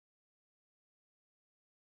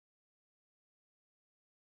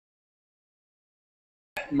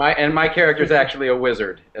my character is actually a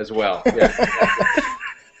wizard as well. Yeah.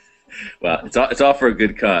 Well, it's all for a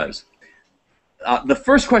good cause. The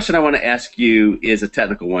first question I want to ask you is a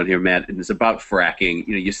technical one here, Matt, and it's about fracking.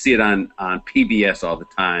 You know, you see it on PBS all the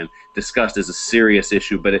time, discussed as a serious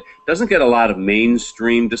issue, but it doesn't get a lot of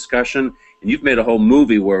mainstream discussion. And you've made a whole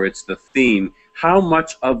movie where it's the theme. How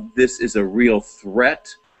much of this is a real threat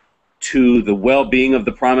to the well-being of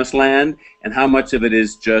the Promised Land, and how much of it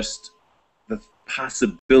is just the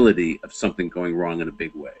possibility of something going wrong in a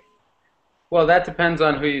big way? Well, that depends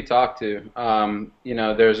on who you talk to. You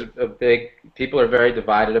know, people are very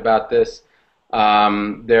divided about this.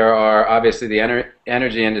 There are obviously the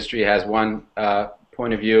energy industry has one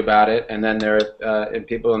point of view about it, and then there are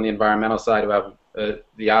people on the environmental side who have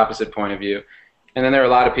the opposite point of view. And then there are a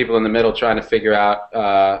lot of people in the middle trying to figure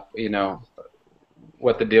out, you know,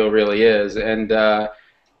 what the deal really is. And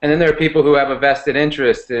then there are people who have a vested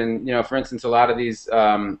interest in, you know, for instance, a lot of these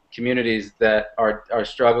communities that are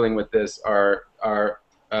struggling with this are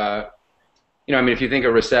you know, I mean, if you think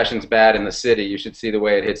a recession's bad in the city, you should see the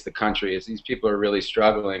way it hits the country. These people are really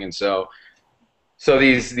struggling, and so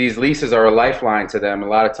these leases are a lifeline to them. A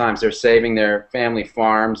lot of times they're saving their family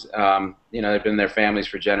farms. You know, they've been in their families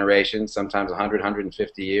for generations, sometimes 100,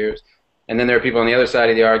 150 years. And then there are people on the other side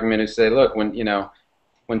of the argument who say, look,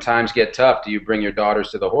 when times get tough, do you bring your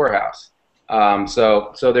daughters to the whorehouse?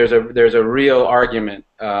 So there's a real argument,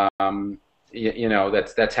 you know,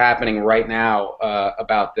 that's happening right now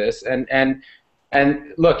about this. And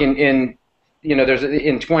look, in you know,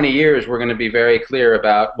 in 20 years, we're going to be very clear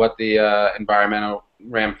about what the environmental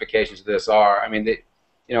ramifications of this are. I mean,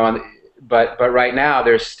 you know, but right now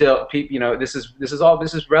there's still people. You know, this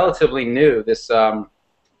is relatively new. This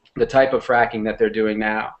the type of fracking that they're doing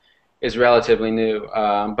now is relatively new.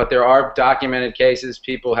 But there are documented cases.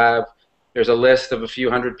 There's a list of a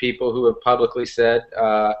few hundred people who have publicly said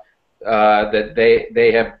that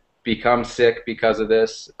they have become sick because of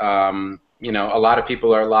this. You know, a lot of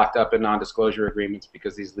people are locked up in non-disclosure agreements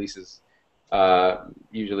because these leases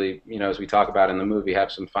usually, you know, as we talk about in the movie,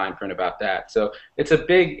 have some fine print about that. So it's a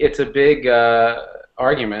big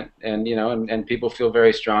argument, and you know, and people feel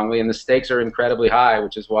very strongly, and the stakes are incredibly high,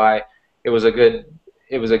 which is why it was a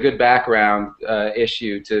good background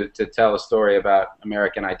issue to tell a story about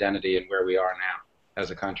American identity and where we are now as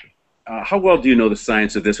a country. How well do you know the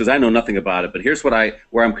science of this? Because I know nothing about it, but here's where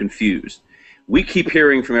I'm confused. We keep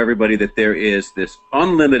hearing from everybody that there is this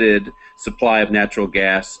unlimited supply of natural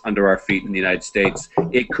gas under our feet in the United States.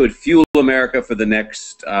 It could fuel America for the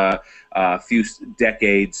next few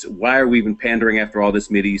decades. Why are we even pandering after all this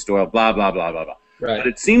Mideast oil? Blah, blah, blah, blah, blah. Right. But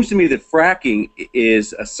it seems to me that fracking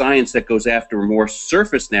is a science that goes after more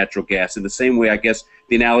surface natural gas in the same way, I guess,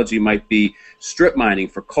 the analogy might be strip mining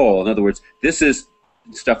for coal. In other words, this is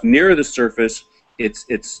stuff nearer the surface.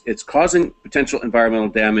 It's causing potential environmental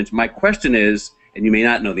damage. My question is, and you may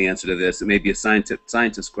not know the answer to this, it may be a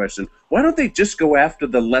scientist question, why don't they just go after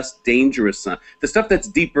the less dangerous stuff, the stuff that's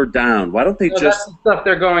deeper down? Why don't they just... That's the stuff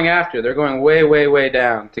they're going after. They're going way, way, way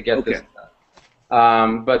down to get this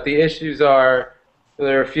stuff. But the issues are,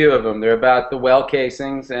 there are a few of them. They're about the well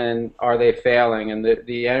casings and are they failing? And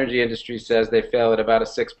the energy industry says they fail at about a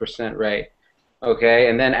 6% rate. Okay,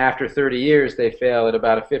 and then after 30 years, they fail at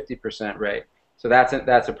about a 50% rate. So that's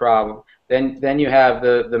a problem. Then you have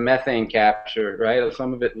the methane capture, right?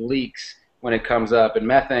 Some of it leaks when it comes up, and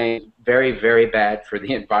methane is very, very bad for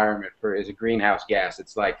the environment. As a greenhouse gas,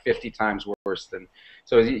 it's like 50 times worse than.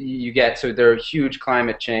 So so there are huge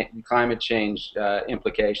climate change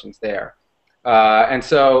implications there, and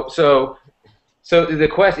so the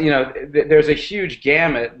question, you know, there's a huge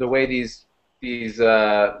gamut the way these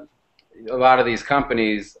a lot of these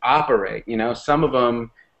companies operate. You know, some of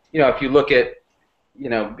them, you know, if you look at, you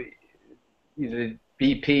know,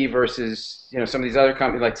 BP versus, you know, some of these other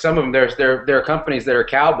companies, like some of them, there are companies that are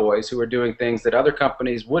cowboys who are doing things that other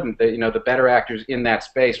companies wouldn't. You know, the better actors in that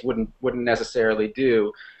space wouldn't necessarily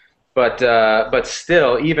do. But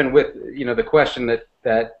still, even with, you know, the question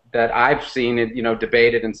that I've seen, you know,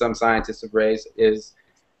 debated and some scientists have raised is,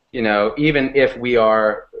 you know, even if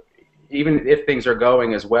things are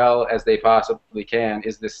going as well as they possibly can,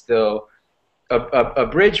 is this still a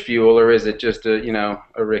bridge fuel, or is it just a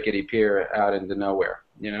rickety pier out into nowhere?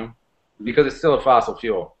 You know, because it's still a fossil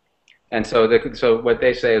fuel, and so what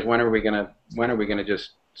they say is, when are we gonna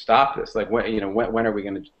just stop this? Like, when are we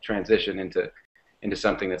gonna transition into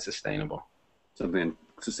something that's sustainable? Something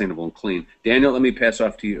sustainable and clean. Daniel, let me pass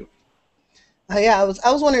off to you. Yeah, I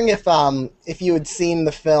was wondering if you had seen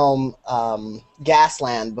the film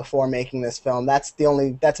Gasland before making this film.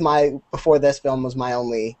 Before this film was my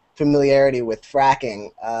only familiarity with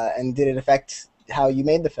fracking, and did it affect how you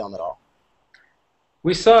made the film at all?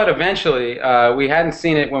 We saw it eventually. We hadn't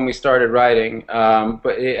seen it when we started writing,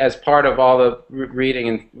 but as part of all the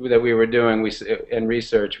reading that we were doing, and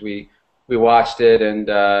research, we watched it and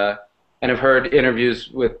have heard interviews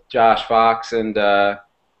with Josh Fox and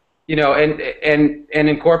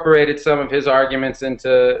incorporated some of his arguments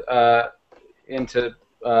into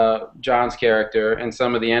John's character and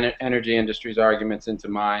some of the energy industry's arguments into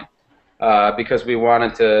mine, because we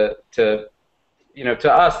wanted to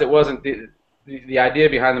us, it wasn't the idea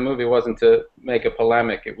behind the movie wasn't to make a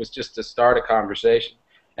polemic. It was just to start a conversation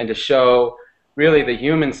and to show really the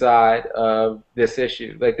human side of this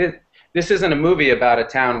issue. Like this isn't a movie about a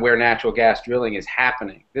town where natural gas drilling is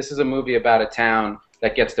happening. This is a movie about a town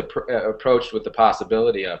that gets approached with the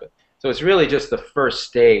possibility of it. So it's really just the first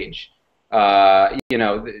stage. I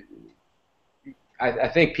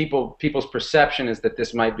think people's perception is that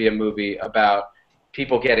this might be a movie about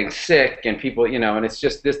people getting sick and people, and it's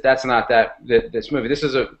just this. That's not this movie.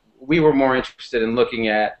 We were more interested in looking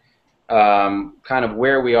at kind of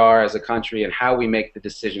where we are as a country and how we make the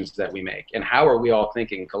decisions that we make, and how are we all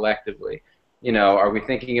thinking collectively. Are we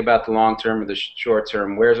thinking about the long term or the short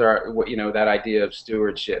term? Where's that idea of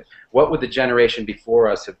stewardship? What would the generation before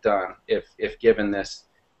us have done if given this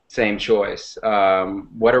same choice?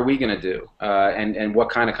 What are we going to do? And what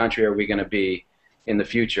kind of country are we going to be in the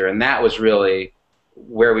future? And that was really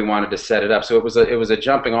where we wanted to set it up. So it was a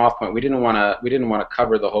jumping off point. We didn't want to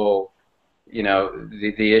cover the whole,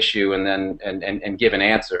 the issue and then and give an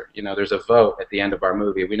answer. There's a vote at the end of our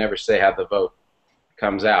movie. We never say how the vote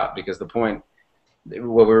comes out, because the point,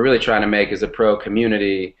 what we're really trying to make is a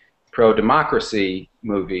pro-community, pro-democracy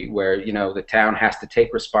movie where, the town has to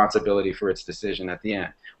take responsibility for its decision at the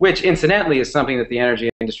end, which incidentally is something that the energy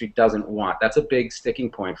industry doesn't want. That's a big sticking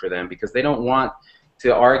point for them, because they don't want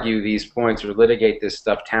to argue these points or litigate this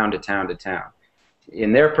stuff town to town to town.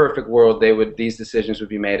 In their perfect world, these decisions would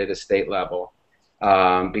be made at a state level,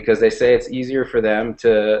 because they say it's easier for them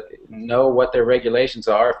to know what their regulations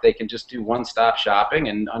are if they can just do one-stop shopping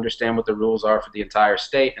and understand what the rules are for the entire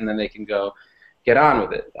state, and then they can go get on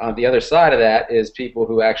with it. On the other side of that is people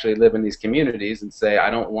who actually live in these communities and say, I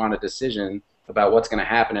don't want a decision about what's going to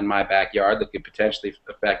happen in my backyard that could potentially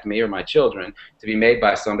affect me or my children to be made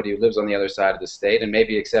by somebody who lives on the other side of the state and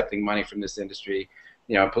maybe accepting money from this industry,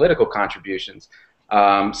 political contributions.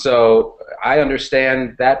 So I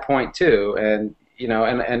understand that point too, and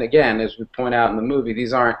and again, as we point out in the movie,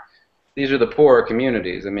 these are the poorer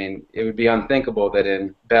communities. I mean, it would be unthinkable that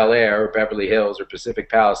in Bel Air or Beverly Hills or Pacific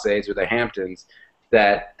Palisades or the Hamptons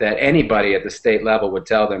that anybody at the state level would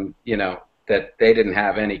tell them, that they didn't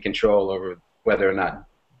have any control over whether or not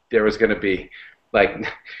there was going to be like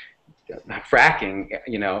fracking,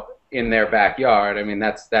 in their backyard. I mean,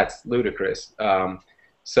 that's ludicrous.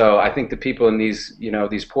 So I think the people in these,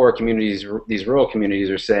 these poor communities, these rural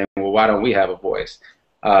communities, are saying, well, why don't we have a voice?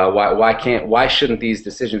 Why shouldn't these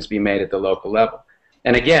decisions be made at the local level?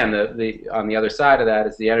 And again, on the other side of that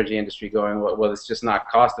is the energy industry going, well, it's just not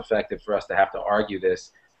cost effective for us to have to argue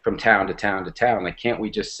this from town to town to town. Like, can't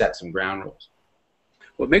we just set some ground rules?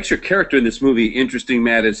 What makes your character in this movie interesting,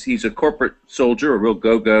 Matt, is he's a corporate soldier, a real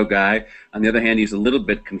go-go guy. On the other hand, he's a little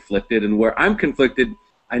bit conflicted. And where I'm conflicted,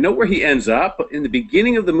 I know where he ends up. But in the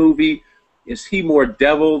beginning of the movie, is he more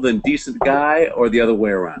devil than decent guy, or the other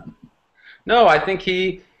way around? No, I think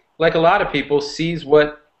he, like a lot of people, sees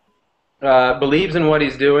believes in what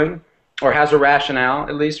he's doing, or has a rationale,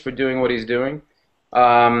 at least, for doing what he's doing.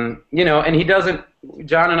 And he doesn't,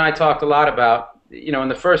 John and I talked a lot about, in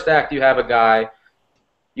the first act you have a guy,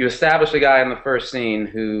 you establish a guy in the first scene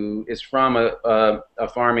who is from a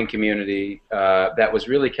farming community that was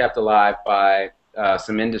really kept alive by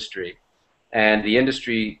some industry. And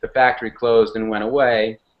the factory closed and went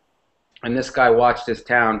away, and this guy watched his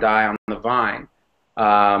town die on the vine.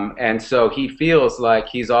 And so he feels like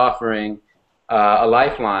he's offering a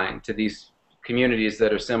lifeline to these communities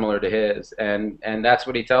that are similar to his, and that's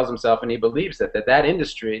what he tells himself, and he believes that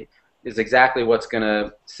industry is exactly what's going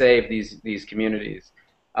to save these communities.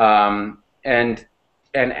 And by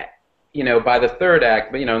the third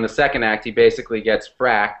act, in the second act, he basically gets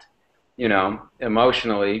fracked,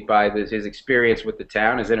 emotionally by his experience with the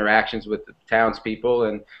town, his interactions with the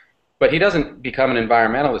townspeople, but he doesn't become an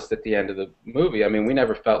environmentalist at the end of the movie. I mean, we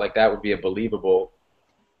never felt like that would be a believable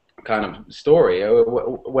kind of story.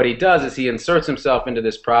 What he does is he inserts himself into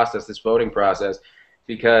this process, this voting process,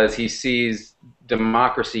 because he sees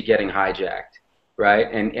democracy getting hijacked,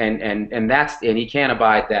 right? And he can't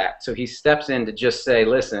abide that. So he steps in to just say,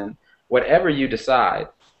 listen, whatever you decide,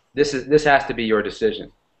 this has to be your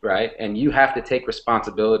decision, right? And you have to take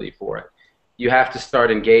responsibility for it. you have to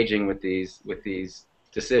start engaging with these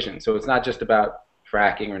decisions. So it's not just about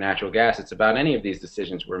fracking or natural gas. It's about any of these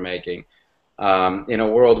decisions we're making. In a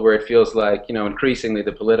world where it feels like, increasingly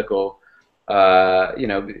the political,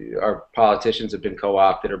 our politicians have been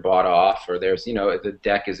co-opted or bought off, or there's, the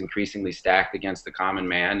deck is increasingly stacked against the common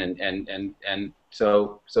man, and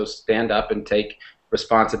so stand up and take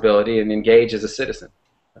responsibility and engage as a citizen.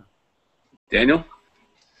 Daniel?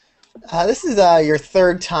 This is your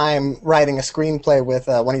third time writing a screenplay with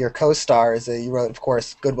one of your co-stars. You wrote, of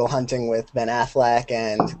course, Good Will Hunting with Ben Affleck,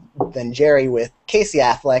 and then Jerry with Casey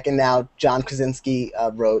Affleck, and now John Krasinski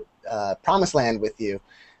wrote Promised Land with you.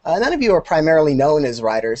 None of you are primarily known as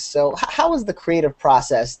writers, so how is the creative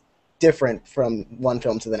process different from one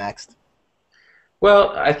film to the next?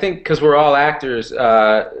 Well, I think because we're all actors,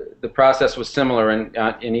 the process was similar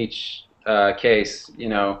in each case.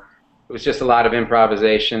 It was just a lot of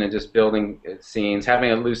improvisation and just building scenes,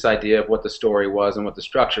 having a loose idea of what the story was and what the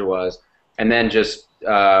structure was, and then just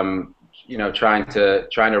trying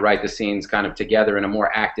to write the scenes kind of together in a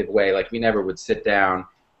more active way. Like we never would sit down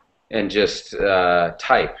and just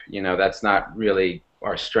type. That's not really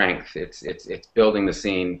our strength. It's building the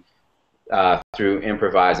scene through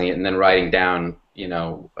improvising it and then writing down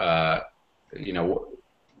the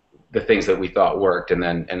things that we thought worked, and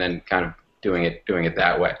then kind of doing it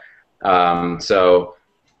that way. So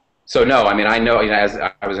no, I mean, I know, as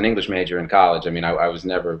I was an English major in college, I mean, I was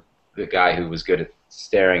never the guy who was good at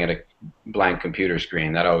staring at a blank computer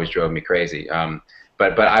screen. That always drove me crazy.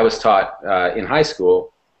 But I was taught in high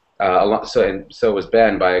school, so was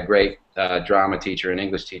Ben, by a great drama teacher and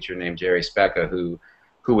English teacher named Jerry Specca, who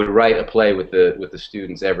would write a play with the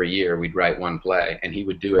students every year. We'd write one play, and he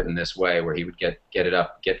would do it in this way, where he would get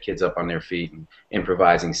kids up on their feet and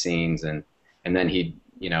improvising scenes, and then he'd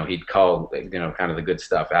call kind of the good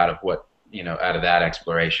stuff out of out of that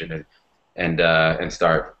exploration, and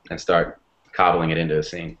start cobbling it into a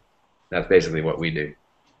scene. That's basically what we do.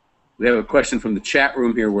 We have a question from the chat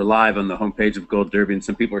room here. We're live on the homepage of Gold Derby, and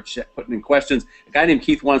some people are putting in questions. A guy named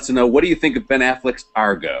Keith wants to know, what do you think of Ben Affleck's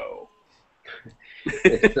Argo?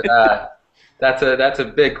 That's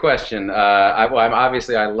a big question.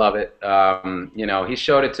 Obviously I love it. He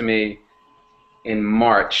showed it to me in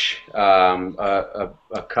March, a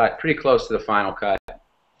cut pretty close to the final cut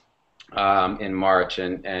in March,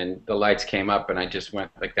 and the lights came up, and I just went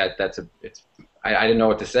like that. I didn't know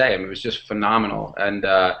what to say. I mean, it was just phenomenal, and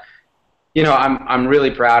I'm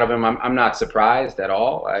really proud of him. I'm not surprised at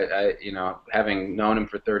all. Having known him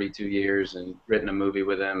for 32 years and written a movie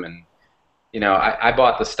with him, and I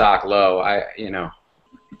bought the stock low.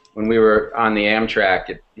 When we were on the Amtrak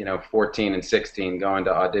at 14 and 16, going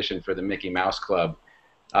to audition for the Mickey Mouse Club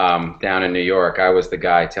down in New York, I was the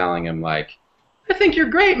guy telling him, like, I think you're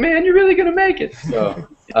great, man. You're really gonna make it. So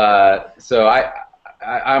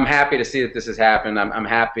I'm happy to see that this has happened. I'm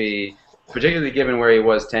happy, particularly given where he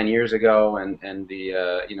was 10 years ago, and he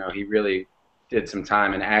really did some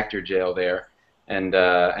time in actor jail there, and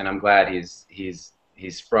I'm glad he's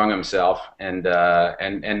sprung himself, and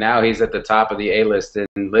now he's at the top of the A-list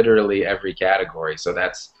in literally every category. So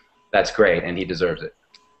that's great, and he deserves it.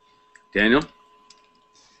 Daniel?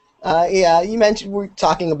 Yeah, you mentioned, we're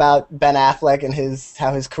talking about Ben Affleck and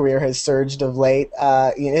how his career has surged of late.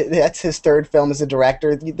 That's his third film as a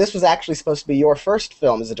director. This was actually supposed to be your first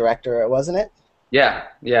film as a director, wasn't it? Yeah.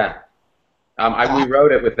 We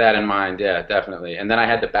wrote it with that in mind. Yeah, definitely. And then I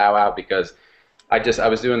had to bow out because I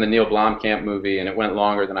was doing the Neil Blomkamp movie, and it went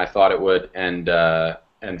longer than I thought it would, and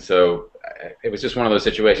so it was just one of those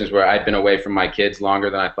situations where I'd been away from my kids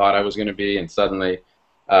longer than I thought I was going to be, and suddenly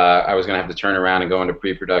I was going to have to turn around and go into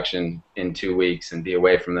pre-production in 2 weeks and be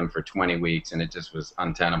away from them for 20 weeks, and it just was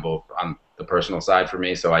untenable on the personal side for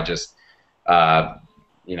me. So I just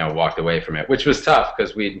walked away from it, which was tough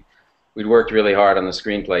because we'd worked really hard on the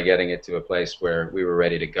screenplay, getting it to a place where we were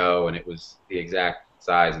ready to go, and it was the exact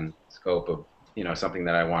size and scope of something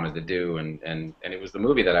that I wanted to do, and it was the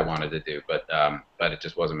movie that I wanted to do, but it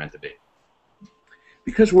just wasn't meant to be.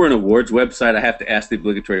 Because we're an awards website, I have to ask the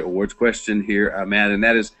obligatory awards question here, Matt, and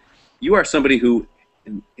that is, you are somebody who,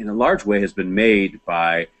 in a large way, has been made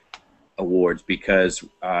by awards because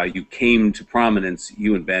you came to prominence,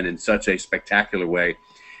 you and Ben, in such a spectacular way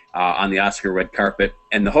on the Oscar red carpet,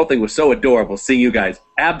 and the whole thing was so adorable, seeing you guys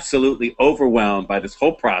absolutely overwhelmed by this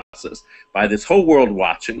whole process, by this whole world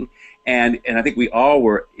watching. And I think we all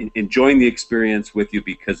were enjoying the experience with you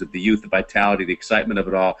because of the youth, the vitality, the excitement of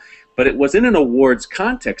it all. But it was in an awards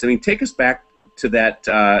context. I mean, take us back to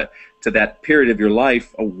that period of your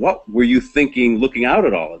life. What were you thinking looking out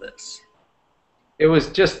at all of this? It was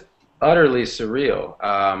just utterly surreal.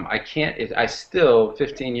 I can't. I still,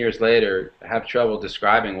 15 years later, have trouble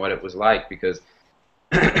describing what it was like because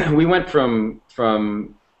we went from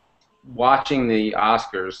watching the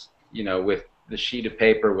Oscars, with the sheet of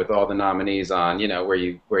paper with all the nominees on, where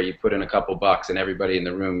you put in a couple bucks and everybody in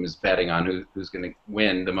the room is betting on who's going to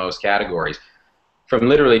win the most categories. From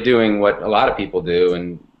literally doing what a lot of people do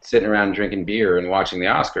and sitting around drinking beer and watching the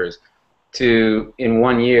Oscars, to in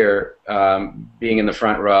one year being in the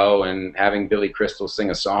front row and having Billy Crystal sing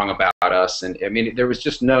a song about us. And I mean, there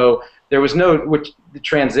was no the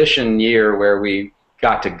transition year where we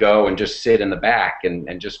got to go and just sit in the back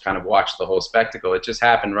and just kind of watch the whole spectacle. It just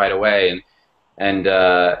happened right away, and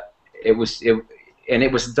it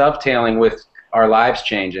was dovetailing with our lives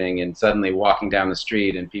changing and suddenly walking down the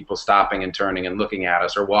street and people stopping and turning and looking at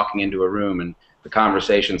us, or walking into a room and the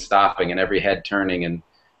conversation stopping and every head turning and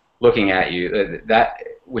looking at you, that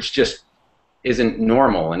which just isn't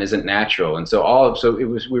normal and isn't natural. And so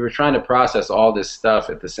we were trying to process all this stuff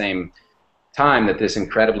at the same time that this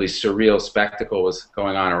incredibly surreal spectacle was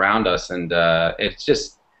going on around us, and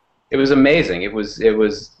it was amazing. It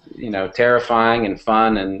was terrifying and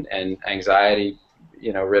fun and anxiety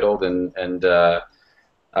riddled, and I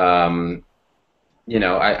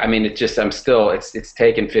mean, it's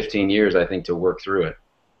taken 15 years, I think, to work through it.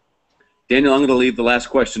 Daniel, I'm going to leave the last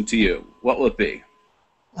question to you. What will it be?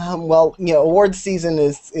 Well, awards season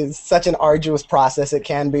is such an arduous process. It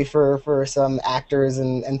can be for some actors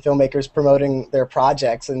and filmmakers promoting their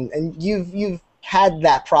projects, and you've had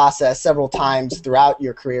that process several times throughout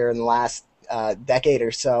your career in the last decade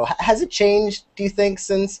or so. Has it changed, do you think,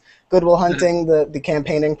 since Good Will Hunting, the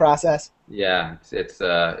campaigning process? Yeah,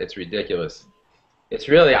 it's ridiculous. It's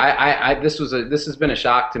really this has been a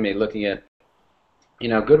shock to me looking at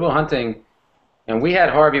Good Will Hunting, and we had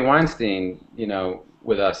Harvey Weinstein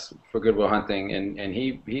with us for Good Will Hunting, and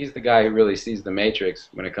he's the guy who really sees the matrix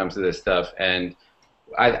when it comes to this stuff. And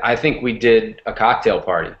I think we did a cocktail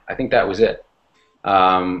party. I think that was it.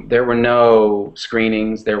 There were no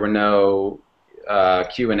screenings. There were no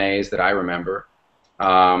Q&As that I remember.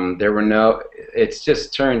 There were no. It's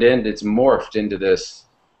just it's morphed into this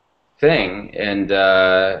thing, and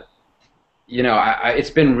it's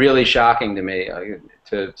been really shocking to me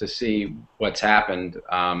to see what's happened.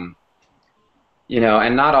 And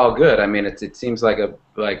not all good. I mean, it seems like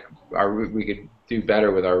we could do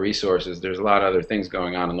better with our resources. There's a lot of other things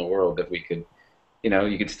going on in the world that we could,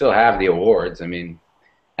 you could still have the awards. I mean,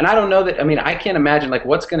 and I don't know that. I mean, I can't imagine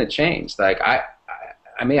what's going to change. I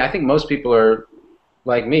mean, I think most people are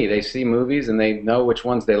like me. They see movies and they know which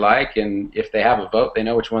ones they like, and if they have a vote, they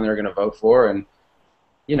know which one they're going to vote for. And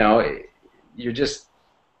you're just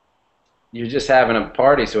having a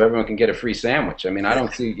party so everyone can get a free sandwich. I mean, I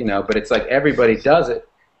don't see, but it's like everybody does it.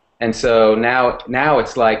 And so now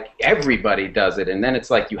it's like everybody does it, and then it's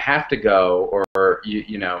like you have to go, or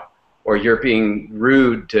or you're being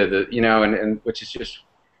rude to the, and which is just,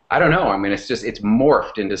 I don't know. I mean, it's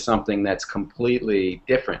morphed into something that's completely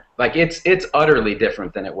different. Like it's utterly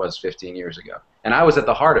different than it was 15 years ago. And I was at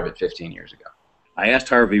the heart of it 15 years ago. I asked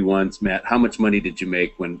Harvey once, Matt, how much money did you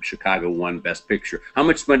make when Chicago won Best Picture? How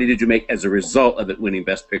much money did you make as a result of it winning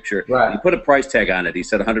Best Picture? Right. He put a price tag on it. He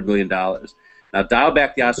said $100 million. Now, dial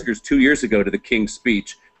back the Oscars 2 years ago to the King's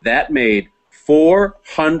Speech. That made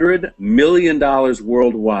 $400 million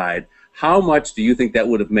worldwide. How much do you think that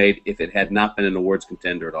would have made if it had not been an awards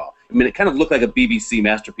contender at all? I mean, it kind of looked like a BBC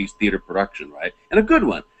masterpiece theater production, right? And a good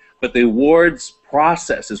one. But the awards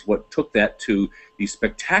process is what took that to these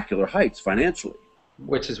spectacular heights financially.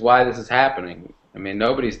 Which is why this is happening. I mean,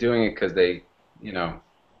 nobody's doing it because they, I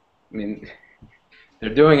mean,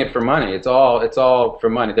 they're doing it for money. It's all for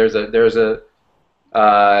money. There's a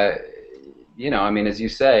I mean, as you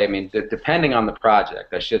say, I mean, depending on the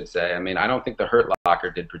project, I should say. I mean, I don't think The Hurt Locker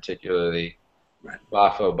did particularly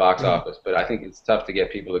boffo box office, but I think it's tough to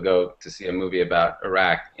get people to go to see a movie about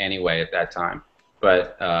Iraq anyway at that time.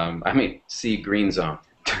 But I mean, see Green Zone.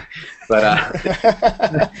 but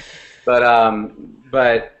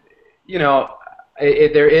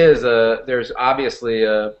there's obviously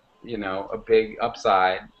a big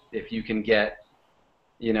upside if you can get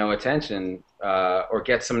attention or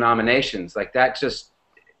get some nominations. Like that just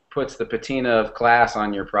puts the patina of class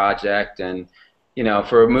on your project. And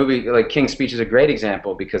for a movie like King's Speech is a great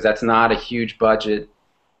example because that's not a huge budget,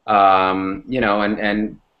 but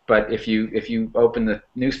if you open the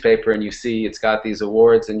newspaper and you see it's got these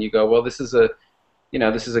awards and you go, well, this is a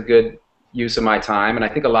good use of my time. And I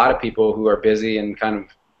think a lot of people who are busy and kind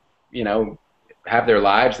of have their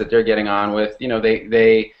lives that they're getting on with,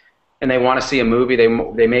 and they want to see a movie,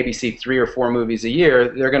 they maybe see 3 or 4 movies a year.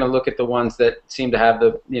 They're going to look at the ones that seem to have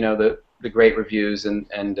the great reviews and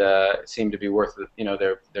seem to be worth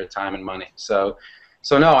their time and money. So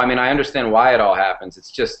no, I mean, I understand why it all happens. It's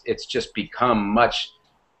just become much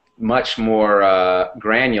more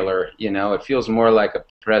granular. It feels more like a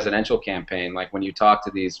presidential campaign. Like when you talk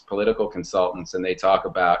to these political consultants and they talk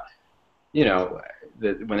about,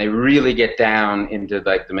 when they really get down into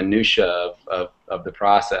like the minutia of the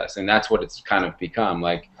process, and that's what it's kind of become.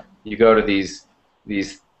 Like you go to these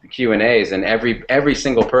Q&As, and every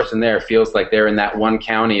single person there feels like they're in that one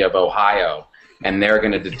county of Ohio, and they're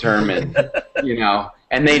going to determine,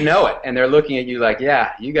 and they know it, and they're looking at you like,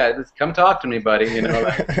 yeah, you guys, come talk to me, buddy.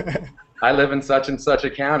 Like, I live in such and such a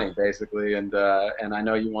county, basically, and I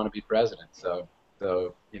know you want to be president, so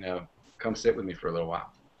come sit with me for a little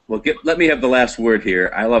while. Well, let me have the last word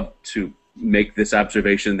here. I love to make this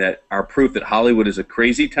observation that our proof that Hollywood is a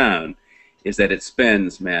crazy town is that it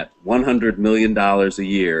spends, Matt, $100 million a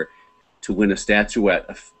year to win a statuette,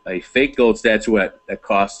 a fake gold statuette that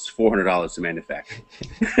costs $400 to manufacture.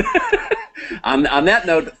 On that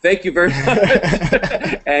note, thank you very much,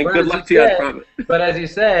 and good luck to you on Providence. But as you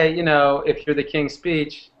say, if you're the King's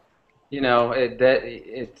Speech,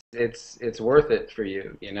 it's worth it for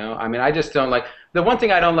you. I mean, I just don't like the one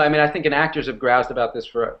thing I don't like. I mean, I think actors have groused about this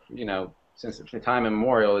for since time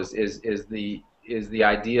immemorial is the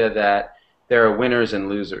idea that there are winners and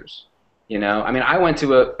losers. I mean, I went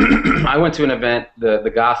to an event,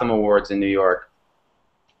 the Gotham Awards in New York,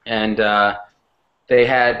 and they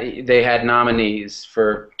had nominees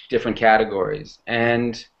for different categories,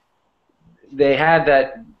 and they had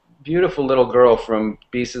that beautiful little girl from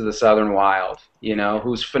Beasts of the Southern Wild,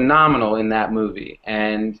 who's phenomenal in that movie,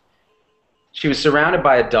 and she was surrounded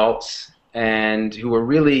by adults and who were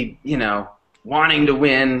really, wanting to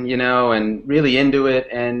win, and really into it,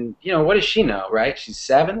 and what does she know, right? She's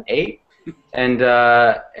 7, 8, and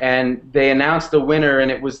they announced the winner,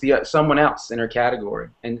 and it was someone else in her category,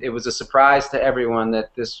 and it was a surprise to everyone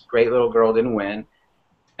that this great little girl didn't win,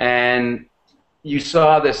 and you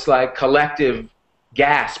saw this like collective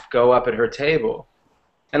gasp go up at her table,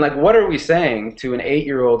 and like, what are we saying to an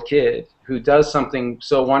 8-year-old kid who does something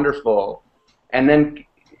so wonderful, and then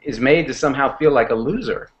is made to somehow feel like a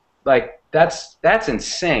loser? Like that's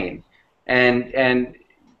insane, and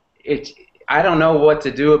I don't know what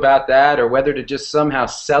to do about that, or whether to just somehow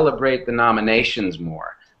celebrate the nominations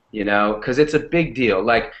more, because it's a big deal.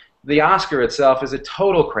 Like the Oscar itself is a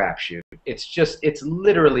total crapshoot. It's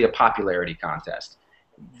literally a popularity contest.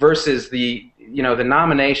 Versus the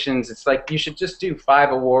nominations, it's like you should just do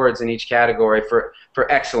 5 awards in each category for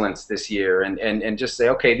excellence this year, and just say,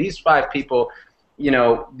 okay, these 5 people,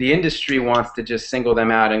 the industry wants to just single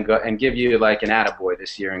them out and give you like an attaboy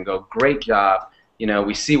this year and go, great job,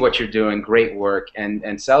 we see what you're doing, great work,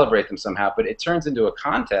 and celebrate them somehow. But it turns into a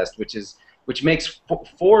contest, which makes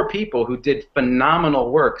 4 people who did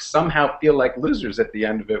phenomenal work somehow feel like losers at the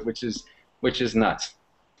end of it, which is nuts.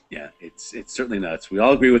 Yeah, it's certainly nuts. We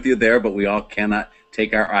all agree with you there, but we all cannot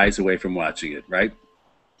take our eyes away from watching it, right?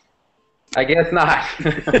 I guess not.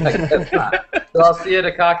 I guess not. So I'll see you at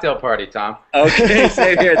a cocktail party, Tom. Okay,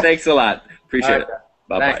 same here. Thanks a lot. Appreciate it.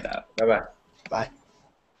 Bye-bye now. Bye-bye. Bye.